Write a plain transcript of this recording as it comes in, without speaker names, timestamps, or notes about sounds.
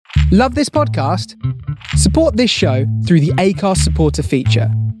Love this podcast? Support this show through the Acast supporter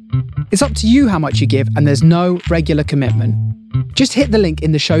feature. It's up to you how much you give, and there's no regular commitment. Just hit the link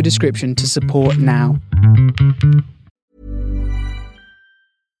in the show description to support now.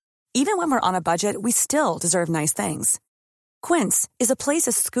 Even when we're on a budget, we still deserve nice things. Quince is a place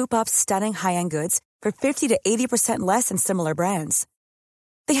to scoop up stunning high-end goods for 50 to 80% less than similar brands.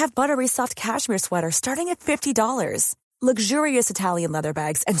 They have buttery soft cashmere sweaters starting at $50, luxurious Italian leather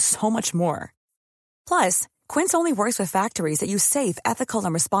bags, and so much more. Plus, Quince only works with factories that use safe, ethical,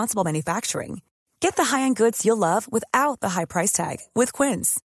 and responsible manufacturing. Get the high-end goods you'll love without the high price tag with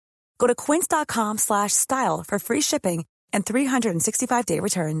Quince. Go to quince.com/style for free shipping and 365-day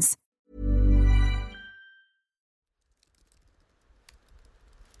returns.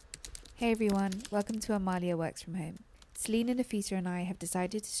 Hey everyone, welcome to Amaliah Works From Home. Celine, Nafisa and I have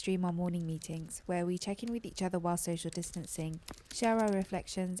decided to stream our morning meetings where we check in with each other while social distancing, share our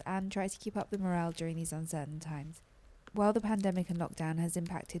reflections and try to keep up the morale during these uncertain times. While the pandemic and lockdown has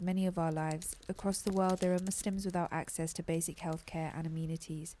impacted many of our lives, across the world there are Muslims without access to basic healthcare and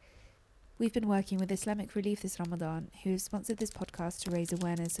amenities. We've been working with Islamic Relief this Ramadan, who have sponsored this podcast to raise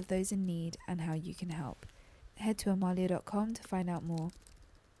awareness of those in need and how you can help. Head to amaliah.com to find out more.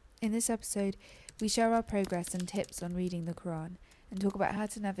 In this episode, we share our progress and tips on reading the Qur'an and talk about how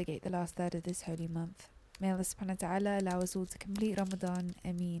to navigate the last third of this holy month. May Allah subhanahu wa ta'ala allow us all to complete Ramadan.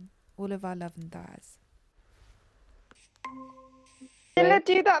 Ameen. All of our love and du'as. Shall I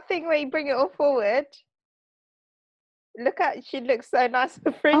do that thing where you bring it all forward? She looks so nice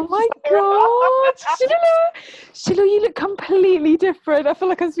and fringe. Oh my god, Sheila, you look completely different. I feel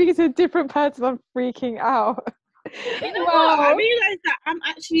like I'm speaking to a different person. I'm freaking out. You know what? I realised that I'm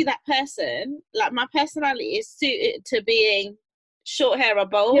actually that person. Like, my personality is suited to being short hair or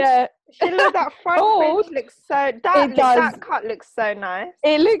bald. Yeah. Sheila, that front fringe looks so... That cut looks so nice.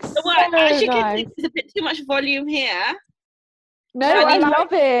 It looks so As you nice. can see, there's a bit too much volume here. No, I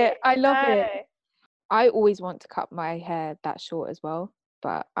love it. I love it. I always want to cut my hair that short as well,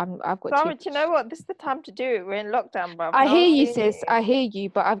 but I've got Sorry, do you know what? This is the time to do it. We're in lockdown, bro. I hear you, sis. I hear you,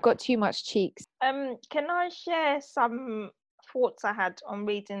 but I've got too much cheeks. Can I share some thoughts I had on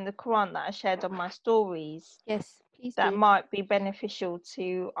reading the Quran that I shared on my stories? Yes, please that do. might be beneficial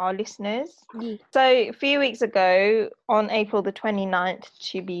to our listeners. Yeah. So a few weeks ago, on April the 29th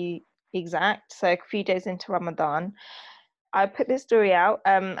to be exact, so a few days into Ramadan, I put this story out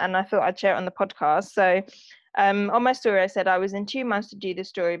and I thought I'd share it on the podcast. So on my story, I said I was in 2 months to do this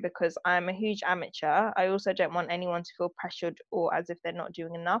story because I'm a huge amateur. I also don't want anyone to feel pressured or as if they're not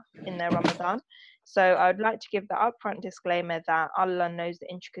doing enough in their Ramadan. So I would like to give the upfront disclaimer that Allah knows the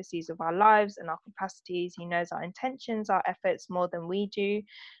intricacies of our lives and our capacities. He knows our intentions, our efforts more than we do.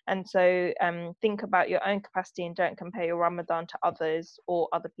 And so think about your own capacity and don't compare your Ramadan to others or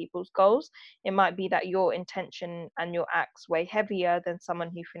other people's goals. It might be that your intention and your acts weigh heavier than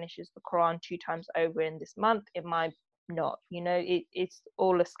someone who finishes the Quran 2 times over in this month. It might not, it's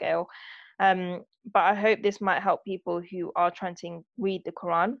all a scale. But I hope this might help people who are trying to read the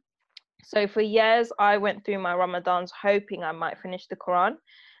Quran. So for years, I went through my Ramadans hoping I might finish the Quran,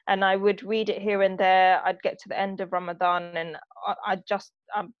 and I would read it here and there. I'd get to the end of Ramadan and I'd just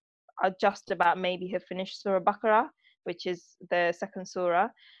about maybe have finished Surah Baqarah, which is the second surah.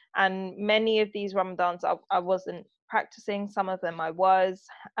 And many of these Ramadans I wasn't practicing, some of them I was.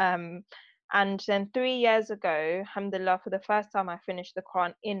 And then 3 years ago, alhamdulillah, for the first time I finished the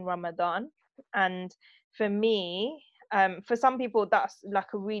Quran in Ramadan. And for me, for some people that's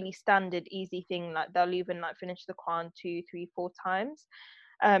like a really standard easy thing, like they'll even like finish the Quran 2, 3, 4 times.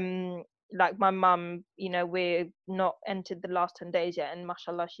 Like my mum, we're not entered the last 10 days yet and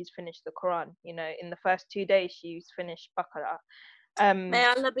mashallah she's finished the Quran. In the first 2 days she's finished Baqarah. May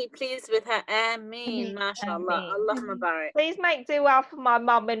Allah be pleased with her. Ameen. Mashallah. Allahumma barik. Please make dua for my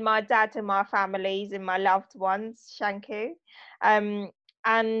mum and my dad and my families and my loved ones. Shanku. And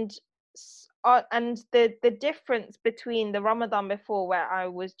the difference between the Ramadan before, where I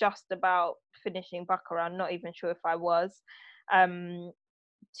was just about finishing Baqarah, I'm not even sure if I was,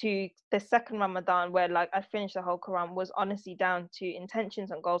 to the second Ramadan where like I finished the whole Quran, was honestly down to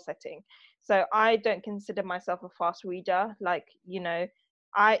intentions and goal setting. So I don't consider myself a fast reader. Like, you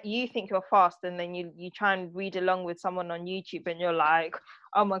think you're fast and then you try and read along with someone on YouTube and you're like,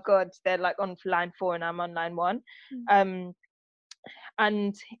 oh my God, they're like on line 4 and I'm on line 1.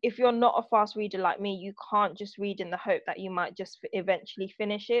 And if you're not a fast reader like me, you can't just read in the hope that you might just eventually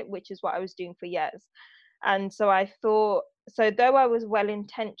finish it, which is what I was doing for years. And so I thought, so though I was well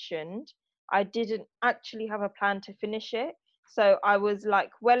intentioned, I didn't actually have a plan to finish it. So I was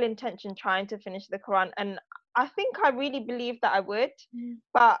like well intentioned trying to finish the Quran, and I think I really believed that I would,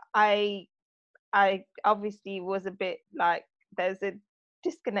 but I obviously was a bit like, there's a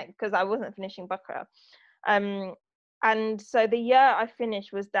disconnect because I wasn't finishing Bakra. And so the year I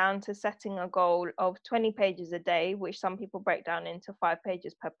finished was down to setting a goal of 20 pages a day, which some people break down into 5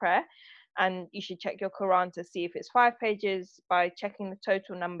 pages per prayer. And you should check your Quran to see if it's 5 pages by checking the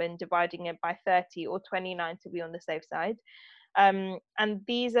total number and dividing it by 30 or 29 to be on the safe side. And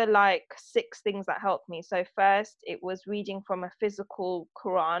these are like 6 things that helped me. So first, it was reading from a physical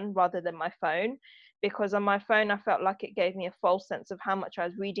Quran rather than my phone, because on my phone I felt like it gave me a false sense of how much I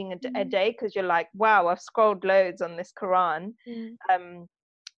was reading a day, because you're like, wow, I've scrolled loads on this Quran.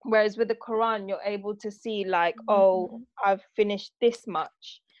 Whereas with the Quran, you're able to see like, oh, I've finished this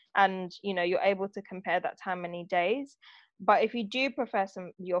much, and you know, you're able to compare that to how many days. But if you do prefer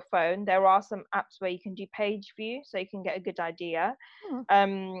your phone, there are some apps where you can do page view, so you can get a good idea.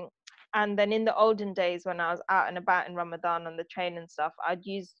 And then in the olden days, when I was out and about in Ramadan on the train and stuff,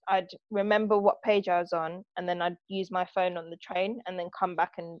 I'd remember what page I was on, and then I'd use my phone on the train and then come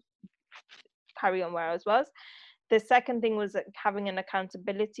back and carry on where I was. The second thing was having an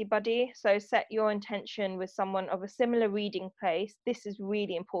accountability buddy. So set your intention with someone of a similar reading pace. This is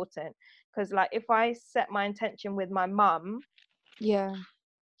really important, because like if I set my intention with my mum,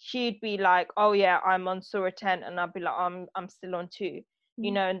 she'd be like, oh yeah, I'm on Surah 10, and I'd be like, I'm still on 2,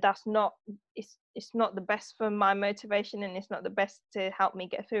 you know, and that's not, it's not the best for my motivation, and it's not the best to help me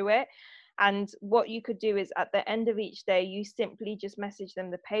get through it. And what you could do is at the end of each day, you simply just message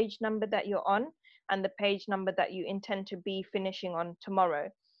them the page number that you're on and the page number that you intend to be finishing on tomorrow.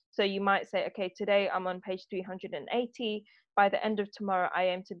 So you might say, okay, today I'm on page 380. By the end of tomorrow, I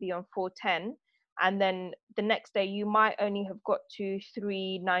aim to be on 410. And then the next day, you might only have got to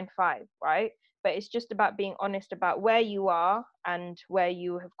 395, right? But it's just about being honest about where you are and where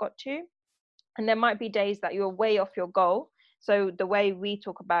you have got to. And there might be days that you're way off your goal. So the way we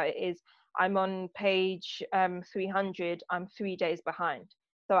talk about it is, I'm on page 300, I'm 3 days behind.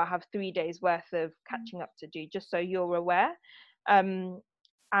 So I have 3 days worth of catching up to do, just so you're aware. Yeah,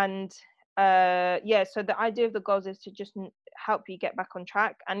 so the idea of the goals is to just help you get back on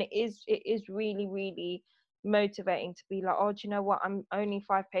track. And it is really, really motivating to be like, oh, do you know what? I'm only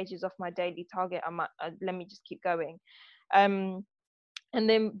 5 pages off my daily target. Let me just keep going. And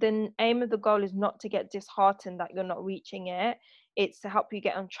then the aim of the goal is not to get disheartened that you're not reaching it. It's to help you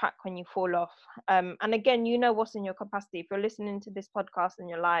get on track when you fall off. And again, you know what's in your capacity. If you're listening to this podcast and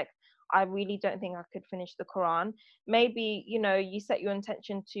you're like, I really don't think I could finish the Quran, maybe, you know, you set your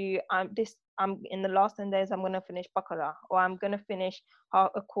intention to, I'm in the last 10 days, I'm going to finish Baqarah, or I'm going to finish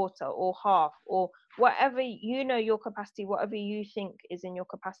a quarter or half, or whatever, you know, your capacity, whatever you think is in your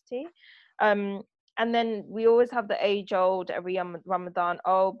capacity. And then we always have the age old every Ramadan,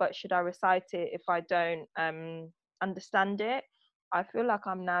 oh, but should I recite it if I don't understand it? I feel like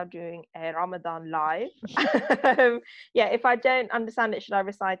I'm now doing a Ramadan live. Yeah, if I don't understand it, should I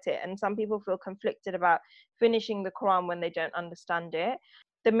recite it? And some people feel conflicted about finishing the Quran when they don't understand it.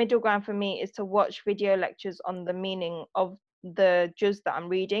 The middle ground for me is to watch video lectures on the meaning of the juz that I'm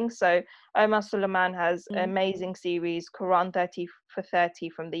reading. So Omar Suleiman has an amazing series, Quran 30 for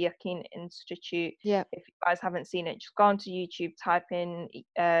 30 from the Yaqeen Institute. If you guys haven't seen it, just go onto YouTube, type in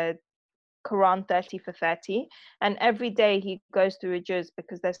Quran 30 for 30, and every day he goes through a juz,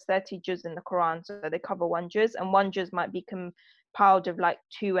 because there's 30 juz in the Quran, so they cover one juz, and one juz might be compiled of like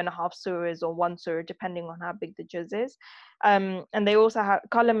 2.5 surahs or 1 surah, depending on how big the juz is. And they also have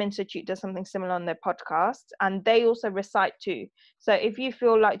Qalam Institute does something similar on their podcast, and they also recite too. So if you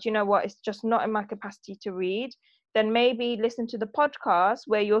feel like, you know what, it's just not in my capacity to read, then maybe listen to the podcast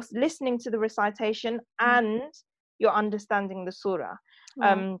where you're listening to the recitation and you're understanding the surah.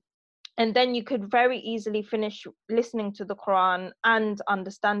 And then you could very easily finish listening to the Quran and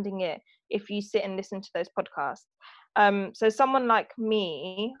understanding it if you sit and listen to those podcasts. So someone like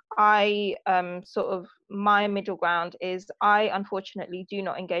me, I my middle ground is, I unfortunately do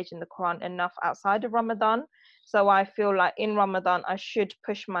not engage in the Quran enough outside of Ramadan. So I feel like in Ramadan, I should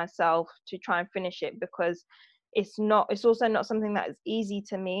push myself to try and finish it, because it's also not something that is easy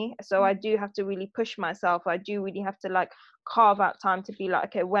to me. So I do have to really push myself. I do really have to like carve out time to be like,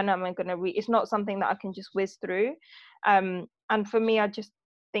 okay, when am I going to read? It's not something that I can just whiz through. And for me, I just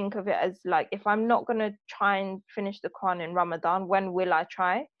think of it as like, if I'm not going to try and finish the Quran in Ramadan, when will I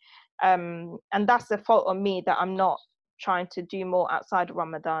try? And that's the fault of me, that I'm not trying to do more outside of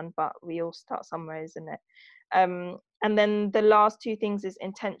Ramadan, but we all start somewhere, isn't it? And then the last 2 things is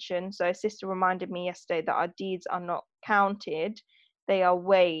intention. So a sister reminded me yesterday that our deeds are not counted, they are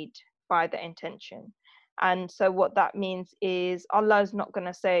weighed by the intention. And so what that means is, Allah is not going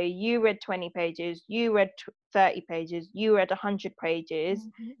to say, you read 20 pages, you read 30 pages, you read 100 pages.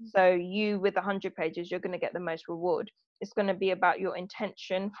 So you with 100 pages, you're going to get the most reward. It's going to be about your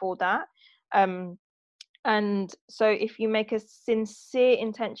intention for that. And so if you make a sincere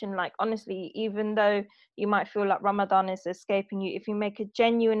intention, like honestly, even though you might feel like Ramadan is escaping you, if you make a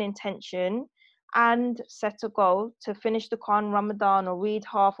genuine intention and set a goal to finish the Quran Ramadan, or read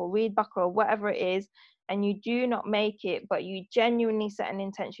half, or read Baqarah, or whatever it is, and you do not make it, but you genuinely set an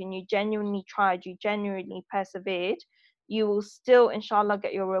intention, you genuinely tried, you genuinely persevered, you will still, inshallah,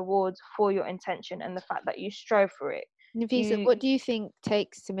 get your rewards for your intention and the fact that you strove for it. Nafisa, what do you think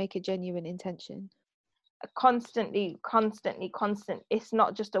takes to make a genuine intention? Constantly. It's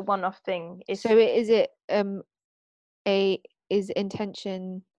not just a one-off thing. Is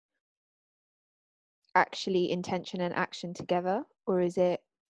intention actually intention and action together, or is it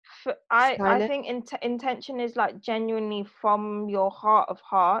I think intention is like genuinely from your heart of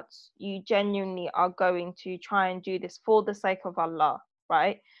hearts, you genuinely are going to try and do this for the sake of Allah,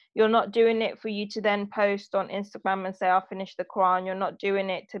 right? You're not doing it for you to then post on Instagram and say I finished the Quran. You're not doing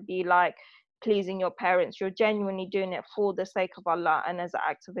it to be like pleasing your parents. You're genuinely doing it for the sake of Allah and as an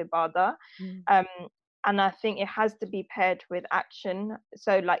act of ibadah. And I think it has to be paired with action.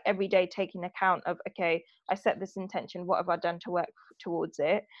 So like every day taking account of, okay, I set this intention, what have I done to work towards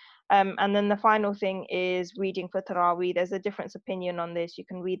it? And then the final thing is reading for Taraweeh. There's a difference opinion on this. You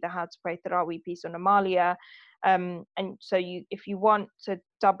can read the How to Pray Taraweeh piece on Amaliah. And so if you want to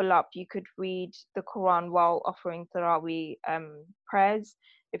double up, you could read the Quran while offering Taraweeh prayers.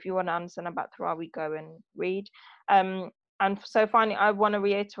 If you want to understand about Taraweeh, go and read. And so finally, I want to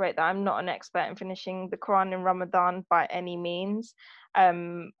reiterate that I'm not an expert in finishing the Quran in Ramadan by any means.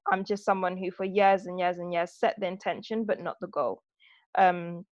 I'm just someone who for years and years and years set the intention, but not the goal.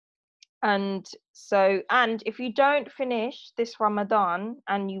 And if you don't finish this Ramadan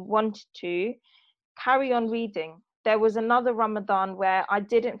and you wanted to, carry on reading. There was another Ramadan where I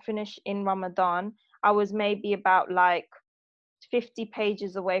didn't finish in Ramadan. I was maybe about like 50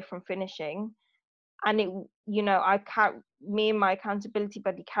 pages away from finishing. And it, me and my accountability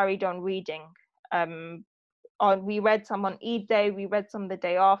buddy carried on reading. We read some on Eid day, we read some the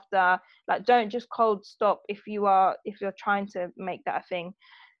day after. Like, don't just cold stop if you're trying to make that a thing.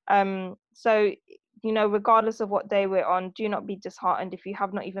 So, regardless of what day we're on, do not be disheartened if you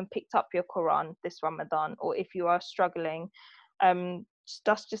have not even picked up your Quran this Ramadan, or if you are struggling. Just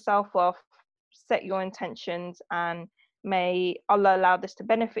dust yourself off, set your intentions, and may Allah allow this to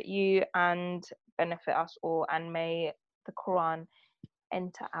benefit you and benefit us all, and may the Quran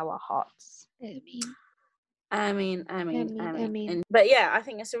enter our hearts. Ameen. But yeah, I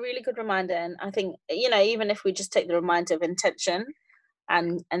think it's a really good reminder, and I think even if we just take the reminder of intention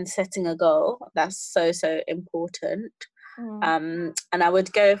and setting a goal, that's so important. And I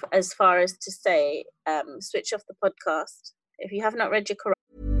would go as far as to say, switch off the podcast if you have not read your Quran.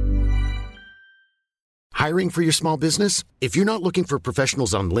 Hiring for your small business? If you're not looking for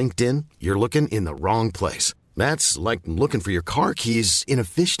professionals on LinkedIn, you're looking in the wrong place. That's like looking for your car keys in a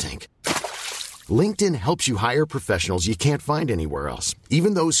fish tank. LinkedIn helps you hire professionals you can't find anywhere else,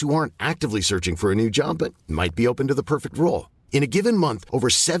 even those who aren't actively searching for a new job but might be open to the perfect role. In a given month, over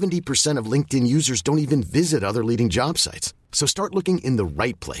 70% of LinkedIn users don't even visit other leading job sites. So start looking in the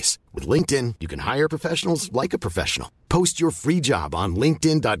right place. With LinkedIn, you can hire professionals like a professional. Post your free job on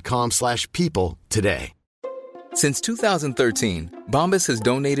linkedin.com/people today. Since 2013, Bombas has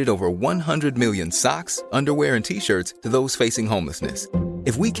donated over 100 million socks, underwear, and T-shirts to those facing homelessness.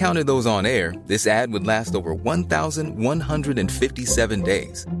 If we counted those on air, this ad would last over 1,157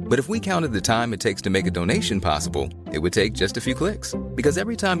 days. But if we counted the time it takes to make a donation possible, it would take just a few clicks. Because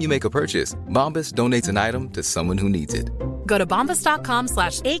every time you make a purchase, Bombas donates an item to someone who needs it. Go to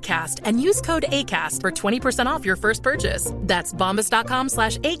bombas.com/ACAST and use code ACAST for 20% off your first purchase. That's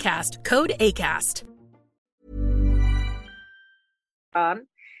bombas.com/ACAST, code ACAST.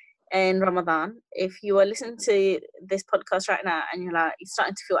 In Ramadan, if you are listening to this podcast right now and you're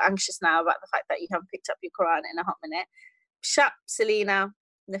starting to feel anxious now about the fact that you haven't picked up your Quran in a hot minute, shut Selena,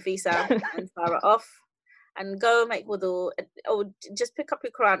 Nafisa and Sarah off and go make wudu, or just pick up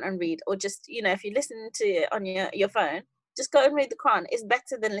your Quran and read, or just, if you're listening to it on your phone, just go and read the Quran. It's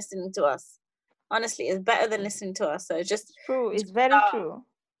better than listening to us. Honestly, it's better than listening to us. So it's very true.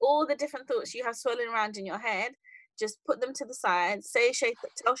 All the different thoughts you have swirling around in your head, just put them to the side,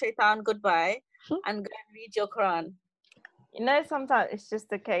 tell Shaitan goodbye, and go and read your Quran. Sometimes it's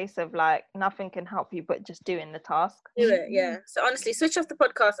just a case of nothing can help you but just doing the task. Do it, yeah. So honestly, switch off the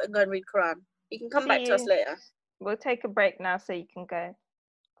podcast and go and read Quran. You can come back to us later. We'll take a break now so you can go.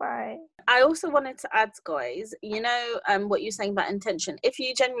 Bye. I also wanted to add, guys, what you're saying about intention. If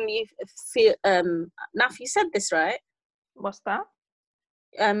you genuinely feel, Naf, you said this, right? What's that?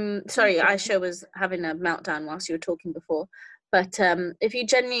 Sorry, Okay. Aisha was having a meltdown whilst you were talking before. But if you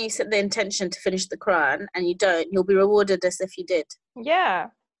genuinely set the intention to finish the Quran and you don't, you'll be rewarded as if you did. Yeah.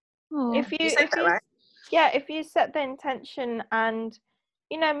 Oh, You said that, right? Yeah, if you set the intention and,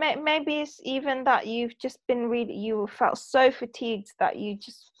 maybe it's even that you've just been you felt so fatigued that you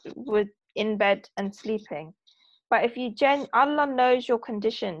just were in bed and sleeping. But if you Allah knows your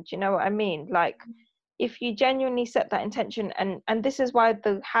condition, do you know what I mean? Like, if you genuinely set that intention, and this is why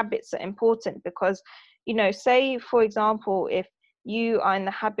the habits are important, because, say, for example, if you are in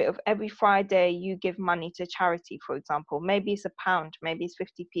the habit of every Friday you give money to charity, for example, maybe it's £1, maybe it's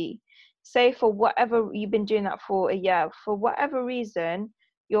 50p. Say for whatever you've been doing that for a year, for whatever reason,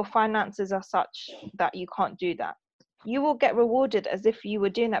 your finances are such that you can't do that. You will get rewarded as if you were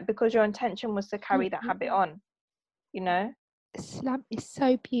doing that because your intention was to carry that habit on, Islam is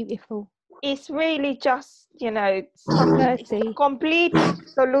so beautiful. It's really just, Mercy. complete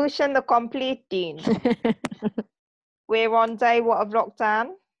solution, the complete deen. We're on day what of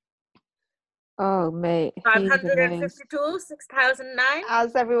lockdown? Oh, mate. who even knows? 552, 6009.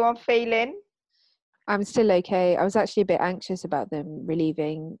 How's everyone feeling? I'm still okay. I was actually a bit anxious about them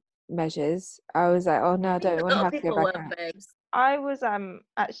relieving measures. I was like, oh no, I don't want to have to go back out. I was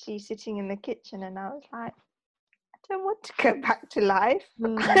actually sitting in the kitchen and I was like, I don't want to go back to life.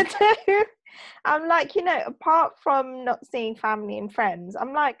 I'm like, apart from not seeing family and friends,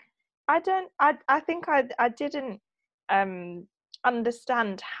 I'm like, I think I didn't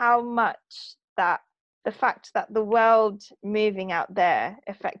understand how much that the fact that the world moving out there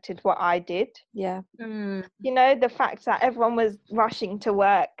affected what I did. Yeah. The fact that everyone was rushing to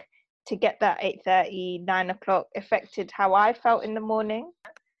work to get that 8:30, 9 o'clock affected how I felt in the morning.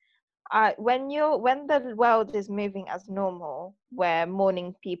 When the world is moving as normal, where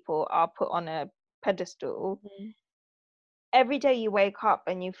morning people are put on a pedestal, every day you wake up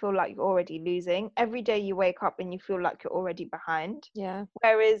and you feel like you're already losing. Every day you wake up and you feel like you're already behind. Yeah.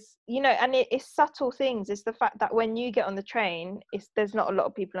 Whereas, and it's subtle things. It's the fact that when you get on the train, there's not a lot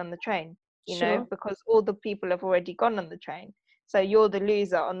of people on the train, know, because all the people have already gone on the train. So you're the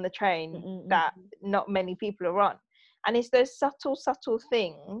loser on the train that not many people are on. And it's those subtle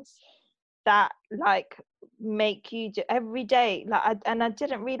things that like make you every day, like I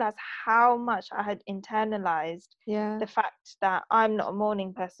didn't realize how much I had internalized the fact that I'm not a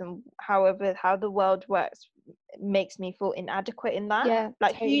morning person. However, how the world works makes me feel inadequate in that,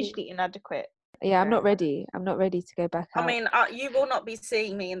 totally. Hugely inadequate. I'm not ready to go back out. I mean, you will not be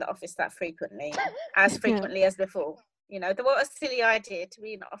seeing me in the office that frequently, as frequently as before. What a silly idea to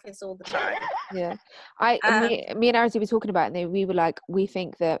be in the office all the time. Yeah. Me and Arity were talking about it, and we were like, we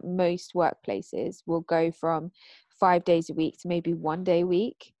think that most workplaces will go from 5 days a week to maybe 1 day a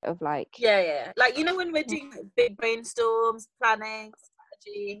week of like. Yeah. Like, when we're doing big brainstorms, planning,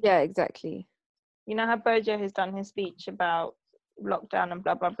 strategy. Yeah, exactly. How Bojo has done his speech about lockdown and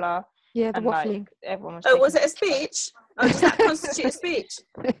blah, blah, blah. Yeah, the waffling. Like, everyone was was it a speech? Does that constitute a speech?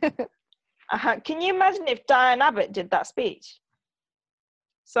 Can you imagine if Diane Abbott did that speech?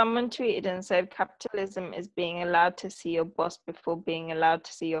 Someone tweeted and said, capitalism is being allowed to see your boss before being allowed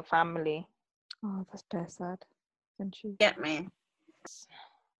to see your family. Oh, that's very sad. Don't you get me?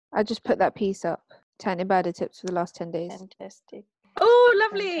 I just put that piece up. 10 Ibadah tips for the last 10 days. Fantastic. Oh,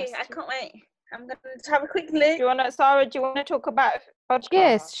 lovely. Fantastic. I can't wait. I'm going to have a quick look. Sarah, do you want to talk about podcast?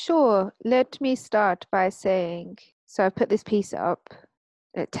 Yes, sure. Let me start by saying, so I put this piece up,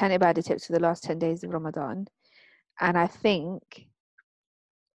 10 Ibadah tips for the last 10 days of Ramadan. And I think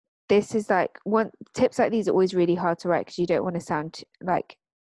this is like, tips like these are always really hard to write because you don't want to sound like,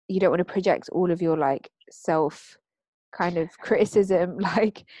 you don't want to project all of your like self kind of criticism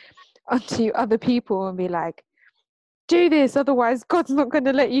like onto other people and be like, do this, otherwise God's not going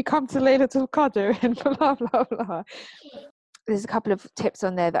to let you come to Laylatul Qadr and blah, blah, blah. There's a couple of tips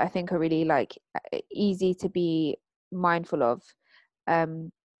on there that I think are really like easy to be mindful of.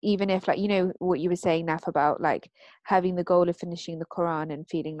 Even if like, what you were saying, Naf, about like having the goal of finishing the Quran and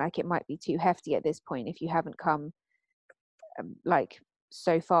feeling like it might be too hefty at this point if you haven't come like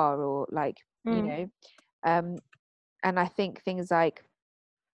so far or like, and I think things like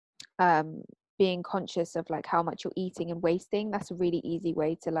being conscious of like how much you're eating and wasting, that's a really easy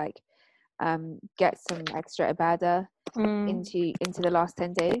way to like get some extra ibadah into the last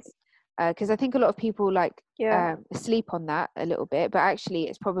 10 days. Because I think a lot of people like sleep on that a little bit, but actually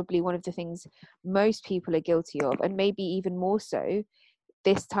it's probably one of the things most people are guilty of, and maybe even more so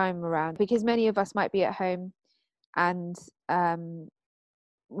this time around, because many of us might be at home and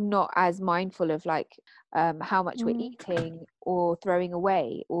not as mindful of like how much we're eating or throwing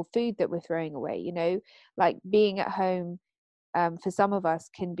away, or food that we're throwing away, you know, like being at home for some of us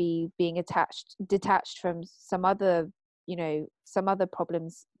can be being detached from some other, you know, some other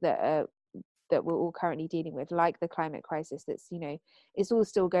problems that we're all currently dealing with, like the climate crisis that's, you know, it's all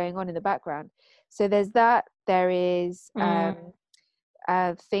still going on in the background. So there's that. There is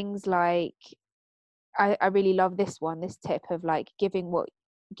things like, I really love this tip of like giving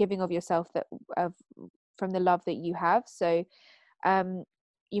of yourself from the love that you have. So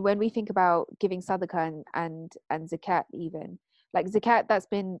when we think about giving sadaqah and zakat, even like zakat, that's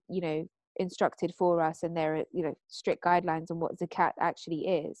been, you know, instructed for us, and there are, you know, strict guidelines on what zakat actually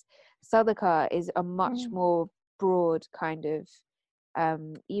is. Sadaqah is a much more broad kind of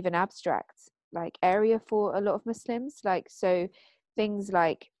even abstract like area for a lot of Muslims. Like, so things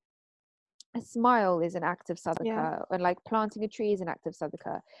like a smile is an act of sadaqah, and like planting a tree is an act of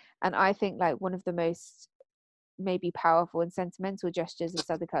sadaqah. And I think like one of the most maybe powerful and sentimental gestures of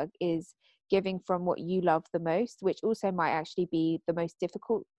sadaqah is giving from what you love the most, which also might actually be the most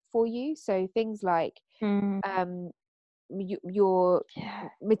difficult for you. So things like your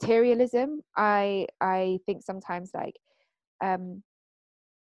materialism. I think sometimes like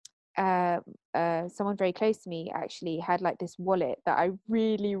someone very close to me actually had like this wallet that I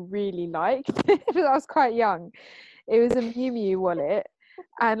really, really liked. I was quite young. It was a Miu Miu wallet,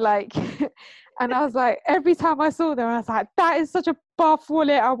 and like and I was like, every time I saw them I was like, that is such a buff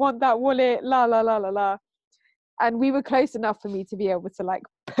wallet, I want that wallet, la la la la la. And we were close enough for me to be able to like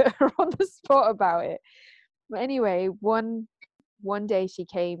put her on the spot about it. But anyway, one day she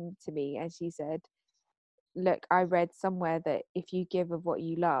came to me and she said, look, I read somewhere that if you give of what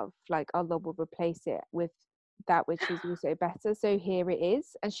you love, like Allah will replace it with that which is also better. So here it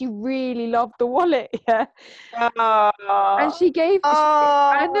is. And she really loved the wallet. Yeah. And she gave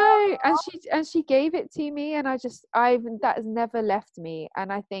I know, and she gave it to me, and that has never left me.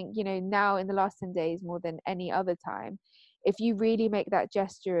 And I think, you know, now in the last 10 days more than any other time, if you really make that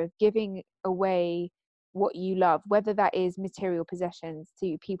gesture of giving away what you love, whether that is material possessions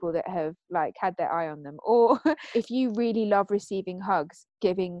to people that have like had their eye on them, or if you really love receiving hugs,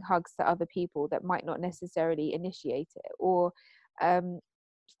 giving hugs to other people that might not necessarily initiate it, or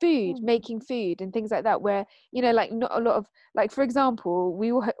food, making food and things like that, where, you know, like not a lot of, like, for example, we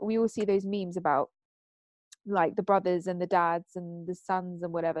all see those memes about like the brothers and the dads and the sons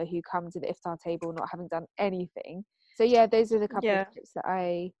and whatever who come to the iftar table not having done anything. So yeah, those are the couple of tips that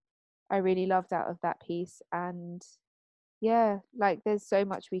I really loved out of that piece. And yeah, like there's so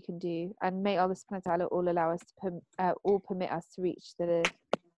much we can do, and may Allah subhanahu wa ta'ala all allow us to permit us to reach the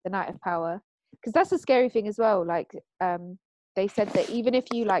night of power, because that's a scary thing as well. Like they said that even if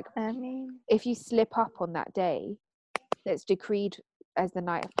you like if you slip up on that day that's decreed as the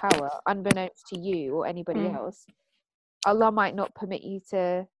night of power, unbeknownst to you or anybody else, Allah might not permit you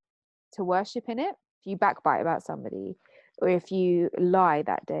to worship in it. If you backbite about somebody, or if you lie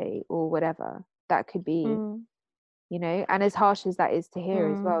that day or whatever, that could be, you know, and as harsh as that is to hear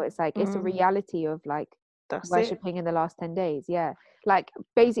as well, it's like it's a reality of like worshipping in the last 10 days. Yeah, like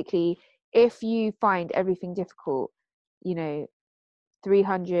basically if you find everything difficult, you know,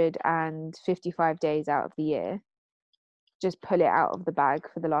 355 days out of the year, just pull it out of the bag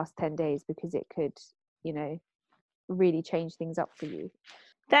for the last 10 days, because it could, you know, really change things up for you.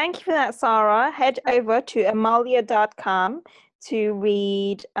 Thank you for that, Sarah. Head over to Amaliah.com to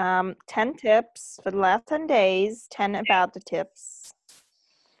read 10 tips for the last 10 days, 10 about the tips.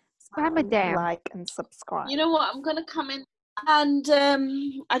 Ramadan. Like and subscribe. You know what? I'm going to come in and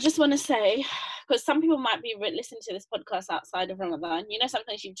I just want to say, because some people might be listening to this podcast outside of Ramadan, you know,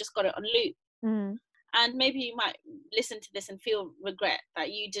 sometimes you've just got it on loop. And maybe you might listen to this and feel regret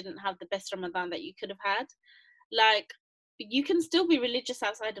that you didn't have the best Ramadan that you could have had. Like, you can still be religious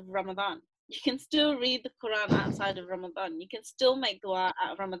outside of Ramadan. You can still read the Qur'an outside of Ramadan. You can still make dua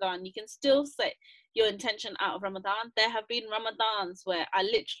out of Ramadan. You can still set your intention out of Ramadan. There have been Ramadans where I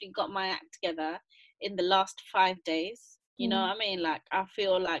literally got my act together in the last 5 days. You know what I mean? Like, I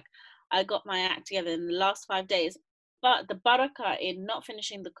feel like I got my act together in the last 5 days. But the barakah in not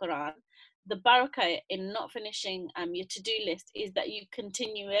finishing the Qur'an, the barakah in not finishing your to-do list is that you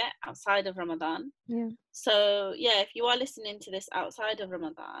continue it outside of Ramadan. Yeah. So yeah, if you are listening to this outside of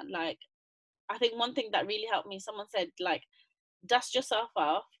Ramadan, like, I think one thing that really helped me, someone said, like, dust yourself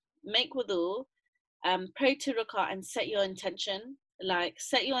off, make wudu, pray to rak'ah and set your intention. Like,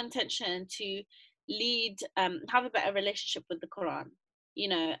 set your intention to lead, have a better relationship with the Quran. You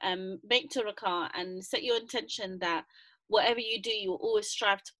know, make to rak'ah and set your intention that whatever you do, you will always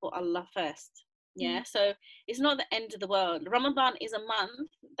strive to put Allah first. Yeah, so it's not the end of the world. Ramadan is a month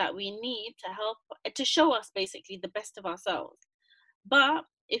that we need to help, to show us basically the best of ourselves. But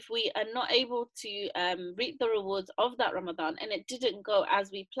if we are not able to reap the rewards of that Ramadan and it didn't go as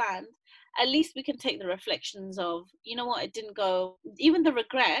we planned, at least we can take the reflections of, you know what, it didn't go, even the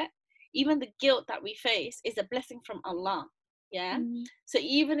regret, even the guilt that we face is a blessing from Allah. Yeah. So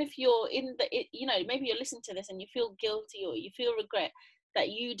even if you're in the, you know, maybe you're listening to this and you feel guilty or you feel regret that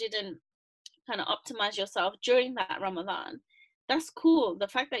you didn't kind of optimize yourself during that Ramadan, that's cool. The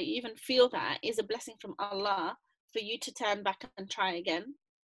fact that you even feel that is a blessing from Allah for you to turn back and try again.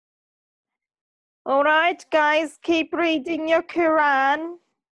 All right, guys, keep reading your Qur'an.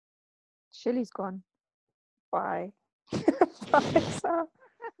 Shilly's gone. Bye. Bye, Sarah.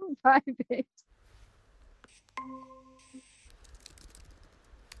 Bye, babe.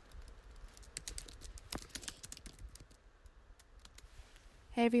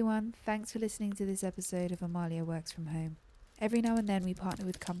 Hey everyone, thanks for listening to this episode of Amaliah Works From Home. Every now and then we partner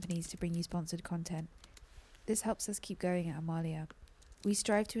with companies to bring you sponsored content. This helps us keep going at Amaliah. We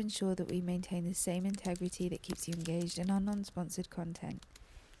strive to ensure that we maintain the same integrity that keeps you engaged in our non-sponsored content.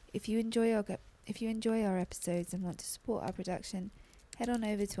 If you enjoy our episodes and want to support our production, head on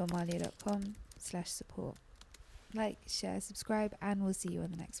over to amaliah.com/support. Like, share, subscribe, and we'll see you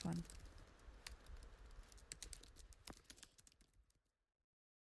on the next one.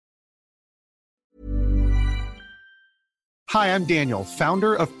 Hi, I'm Daniel,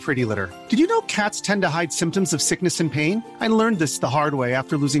 founder of Pretty Litter. Did you know cats tend to hide symptoms of sickness and pain? I learned this the hard way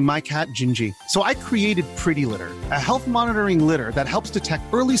after losing my cat, Gingy. So I created Pretty Litter, a health monitoring litter that helps detect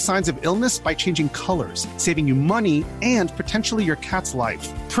early signs of illness by changing colors, saving you money and potentially your cat's life.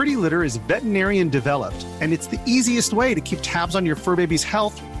 Pretty Litter is veterinarian developed, and it's the easiest way to keep tabs on your fur baby's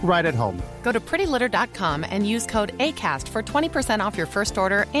health right at home. Go to prettylitter.com and use code ACAST for 20% off your first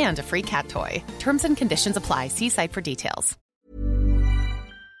order and a free cat toy. Terms and conditions apply. See site for details.